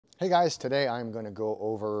Hey guys, today I'm going to go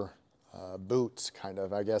over boots, kind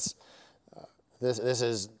of. I guess this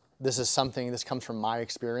is something. This comes from my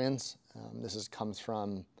experience. Comes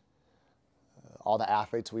from all the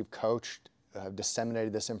athletes we've coached, have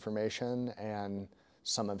disseminated this information, and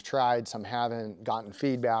some have tried, some haven't, gotten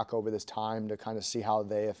feedback over this time to kind of see how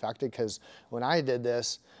they affected. Because when I did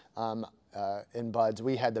this in Buds,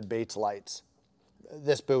 we had the Bates lights.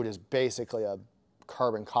 This boot is basically a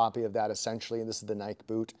carbon copy of that, essentially, and this is the Nike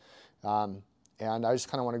boot. And I just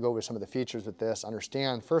kind of want to go over some of the features with this.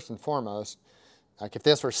 Understand, first and foremost, like if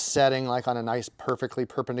this were setting like on a nice perfectly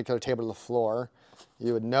perpendicular table to the floor,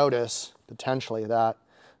 you would notice potentially that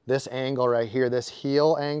this angle right here, this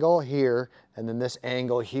heel angle here, and then this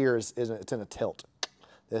angle here it's in a tilt.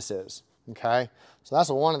 This is, okay? So that's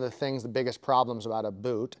one of the things, the biggest problems about a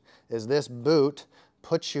boot, is this boot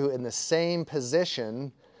puts you in the same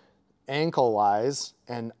position ankle-wise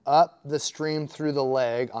and up the stream through the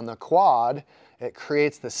leg on the quad. It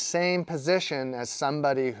creates the same position as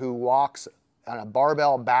somebody who walks on a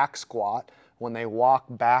barbell back squat when they walk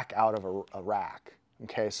back out of a rack.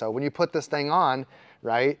 Okay, so when you put this thing on,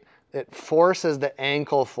 right, it forces the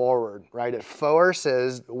ankle forward, right? It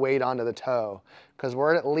forces weight onto the toe because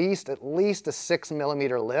we're at least a 6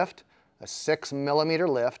 millimeter lift,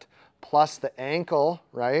 plus the ankle,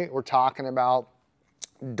 right? We're talking about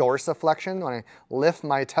dorsiflexion. When I lift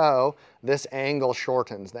my toe, this angle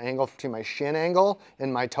shortens. The angle between my shin angle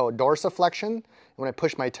and my toe, dorsiflexion. When I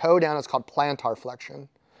push my toe down, it's called plantar flexion.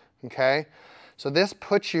 Okay? So this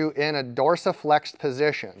puts you in a dorsiflexed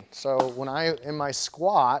position. So when in my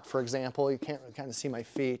squat, for example, you can't kind of see my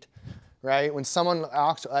feet, right? When someone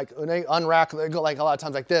when they unrack, they go like a lot of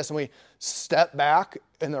times like this, and we step back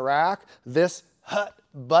in the rack, this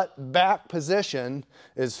butt back position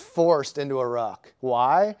is forced into a ruck.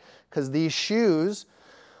 Why? Because these shoes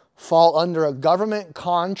fall under a government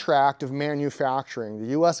contract of manufacturing. The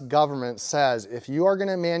U.S. government says if you are going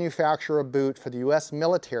to manufacture a boot for the U.S.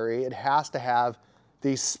 military, it has to have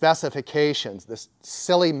these specifications, this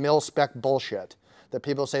silly mil-spec bullshit that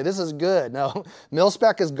people say, this is good. No,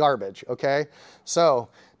 mil-spec is garbage, okay? So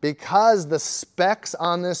because the specs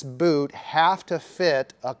on this boot have to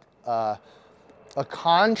fit a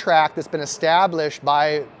contract that's been established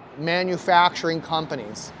by manufacturing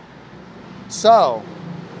companies. So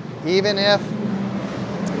even if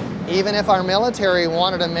our military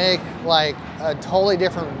wanted to make like a totally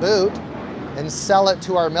different boot and sell it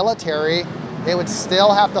to our military, it would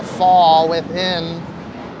still have to fall within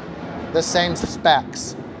the same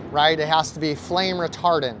specs, right? It has to be flame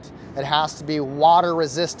retardant. It has to be water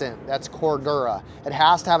resistant, that's Cordura. It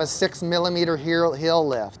has to have a 6 millimeter heel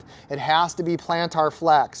lift. It has to be plantar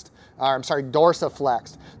flexed,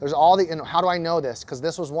 dorsiflexed. There's all the, and how do I know this? Because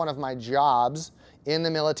this was one of my jobs in the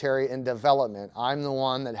military in development. I'm the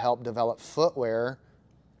one that helped develop footwear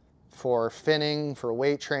for finning, for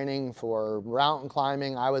weight training, for mountain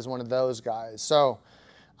climbing. I was one of those guys. So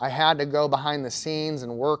I had to go behind the scenes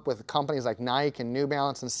and work with companies like Nike and New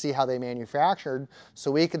Balance and see how they manufactured so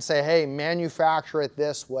we could say, hey, manufacture it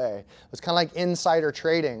this way. It's kind of like insider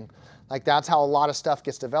trading. Like that's how a lot of stuff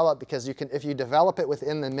gets developed, because you can, if you develop it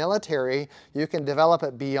within the military, you can develop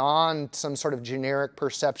it beyond some sort of generic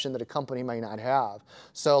perception that a company might not have.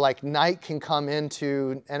 So like Nike can come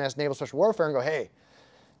into NS Naval Special Warfare and go, hey,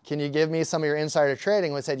 can you give me some of your insider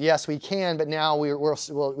trading? We said, yes, we can, but now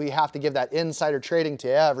we have to give that insider trading to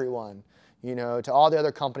everyone, you know, to all the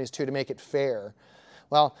other companies too, to make it fair.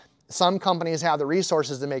 Well, some companies have the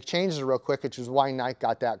resources to make changes real quick, which is why Nike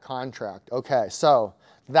got that contract. Okay, so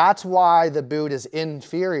that's why the boot is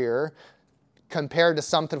inferior compared to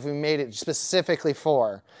something we made it specifically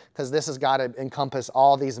for, because this has got to encompass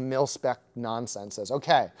all these mil-spec nonsenses.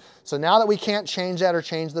 Okay, so now that we can't change that or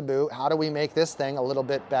change the boot, how do we make this thing a little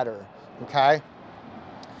bit better, okay?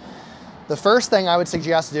 The first thing I would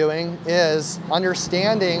suggest doing is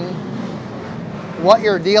understanding what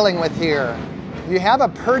you're dealing with here. You have a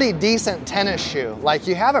pretty decent tennis shoe, like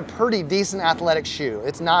you have a pretty decent athletic shoe.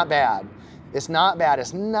 It's not bad. It's not bad.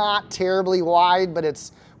 It's not terribly wide,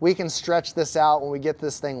 but we can stretch this out when we get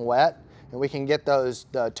this thing wet, and we can get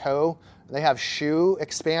the toe. They have shoe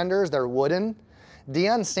expanders. They're wooden.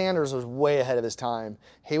 Deion Sanders was way ahead of his time.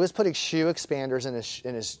 He was putting shoe expanders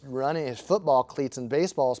in his football cleats and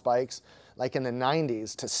baseball spikes like in the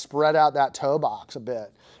 90s to spread out that toe box a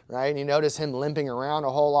bit, right? And you notice him limping around a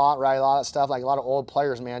whole lot, right? A lot of stuff, like a lot of old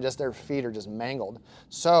players, man, just their feet are just mangled.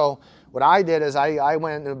 So what I did is I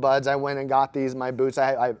went into Buds, I went and got my boots.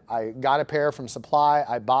 I got a pair from Supply,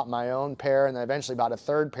 I bought my own pair, and then eventually bought a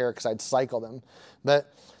third pair because I'd cycle them.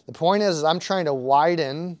 But the point is I'm trying to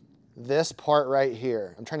widen this part right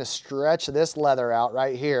here. I'm trying to stretch this leather out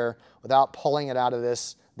right here without pulling it out of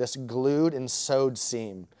this glued and sewed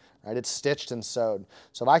seam. Right? It's stitched and sewed.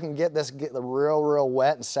 So if I can get the real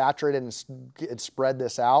wet and saturated and spread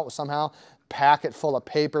this out somehow, pack it full of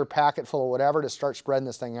paper, pack it full of whatever to start spreading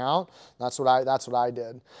this thing out. That's what I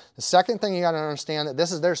did. The second thing you got to understand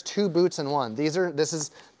that there's two boots in one. This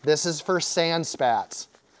is for sand spats.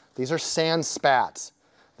 These are sand spats.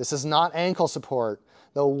 This is not ankle support.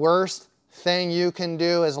 The worst thing you can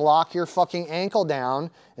do is lock your fucking ankle down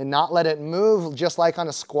and not let it move just like on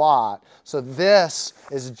a squat. So this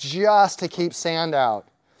is just to keep sand out.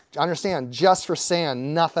 Understand, just for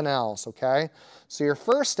sand, nothing else, okay? So your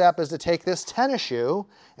first step is to take this tennis shoe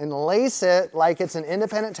and lace it like it's an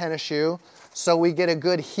independent tennis shoe so we get a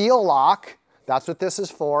good heel lock. That's what this is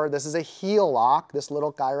for. This is a heel lock, this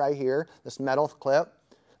little guy right here, this metal clip.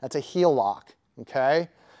 That's a heel lock, okay?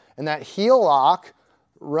 And that heel lock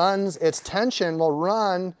its tension will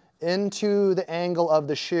run into the angle of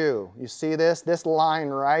the shoe. You see this? This line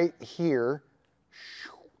right here,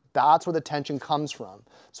 that's where the tension comes from.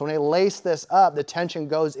 So when I lace this up, the tension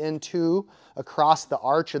goes across the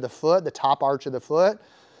arch of the foot, the top arch of the foot,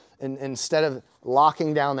 instead of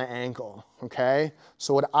locking down the ankle, okay?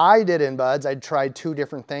 So what I did in BUD/S, I tried two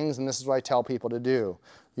different things, and this is what I tell people to do.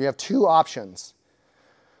 You have two options.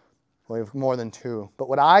 We have more than two. But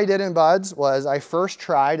what I did in BUD/S was I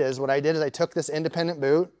took this independent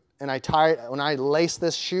boot and when I laced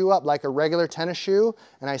this shoe up like a regular tennis shoe,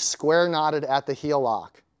 and I square knotted at the heel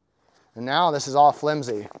lock. And now this is all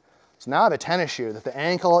flimsy. So now I have a tennis shoe that the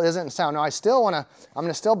ankle isn't sound. Now I'm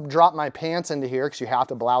gonna still drop my pants into here because you have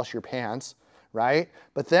to blouse your pants, right?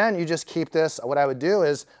 But then you just keep this. What I would do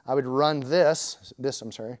is I would run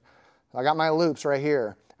I got my loops right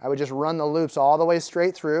here. I would just run the loops all the way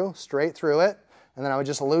straight through it, and then I would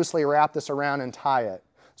just loosely wrap this around and tie it.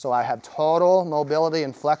 So I have total mobility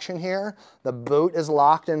and flexion here. The boot is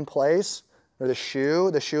locked in place, or the shoe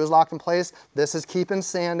is locked in place. This is keeping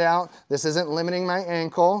sand out. This isn't limiting my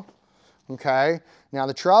ankle, okay? Now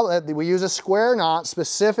the trouble, we use a square knot,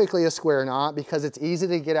 specifically a square knot, because it's easy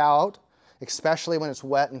to get out, especially when it's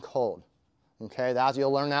wet and cold. Okay,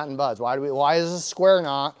 you'll learn that in BUD/S. Why is a square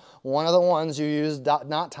knot one of the ones you use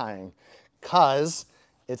knot tying? Because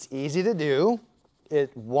it's easy to do,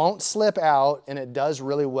 it won't slip out, and it does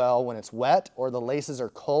really well when it's wet or the laces are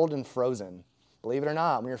cold and frozen. Believe it or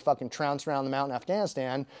not, when you're fucking trouncing around the mountain in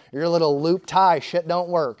Afghanistan, your little loop tie shit don't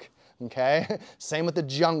work. Okay, same with the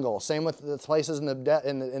jungle, same with the places in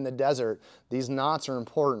the desert. These knots are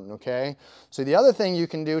important, okay? So the other thing you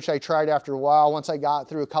can do, which I tried after a while, once I got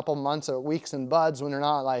through a couple months or weeks in BUD/S, when you're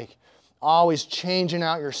not like always changing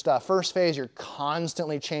out your stuff. First phase, you're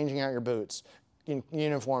constantly changing out your boots,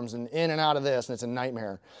 uniforms, and in and out of this, and it's a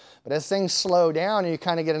nightmare. But as things slow down, and you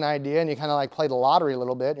kind of get an idea, and you kind of like play the lottery a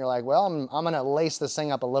little bit, and you're like, well, I'm gonna lace this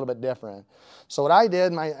thing up a little bit different. So what I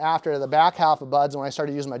did after the back half of BUD/S, when I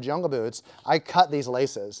started using my jungle boots, I cut these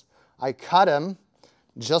laces. I cut them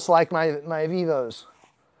just like my Vivos.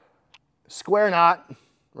 Square knot,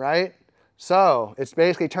 right? So it's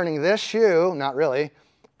basically turning this shoe, not really,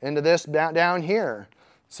 into this down here.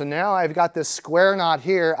 So now I've got this square knot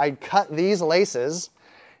here. I cut these laces,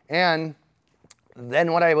 and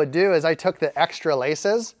then what I would do is I took the extra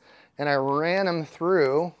laces and I ran them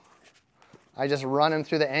through. I just run them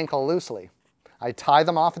through the ankle loosely. I tie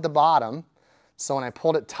them off at the bottom, so when I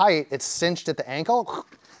pulled it tight, it's cinched at the ankle,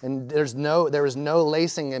 and there was no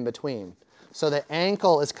lacing in between. So the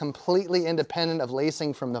ankle is completely independent of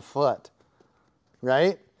lacing from the foot,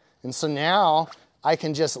 right? And so now I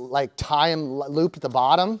can just like tie them loop at the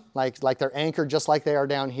bottom, like they're anchored just like they are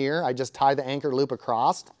down here. I just tie the anchor loop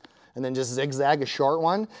across and then just zigzag a short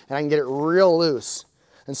one, and I can get it real loose.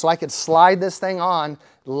 And so I could slide this thing on,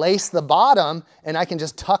 lace the bottom, and I can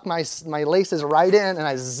just tuck my laces right in, and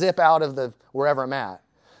I zip out of wherever I'm at.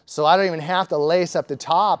 So I don't even have to lace up the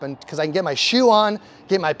top, and because I can get my shoe on,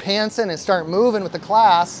 get my pants in, and start moving with the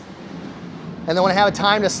class. And then when I have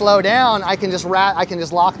time to slow down, I can just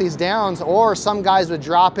lock these down, or some guys would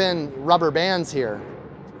drop in rubber bands here.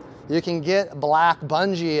 You can get black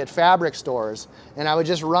bungee at fabric stores, and I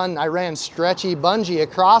ran stretchy bungee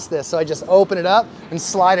across this, so I just open it up and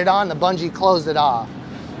slide it on, the bungee closed it off.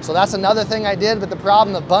 So that's another thing I did, but the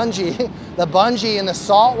problem, the bungee in the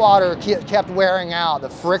salt water kept wearing out. The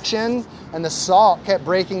friction and the salt kept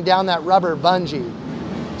breaking down that rubber bungee.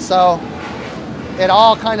 So it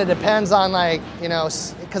all kind of depends on, like, you know,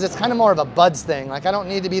 because it's kind of more of a BUD/S thing. Like, I don't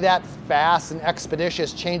need to be that fast and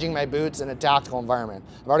expeditious changing my boots in a tactical environment.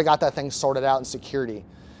 I've already got that thing sorted out in security.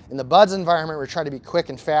 In the BUD/S environment, we're trying to be quick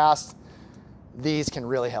and fast. These can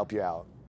really help you out.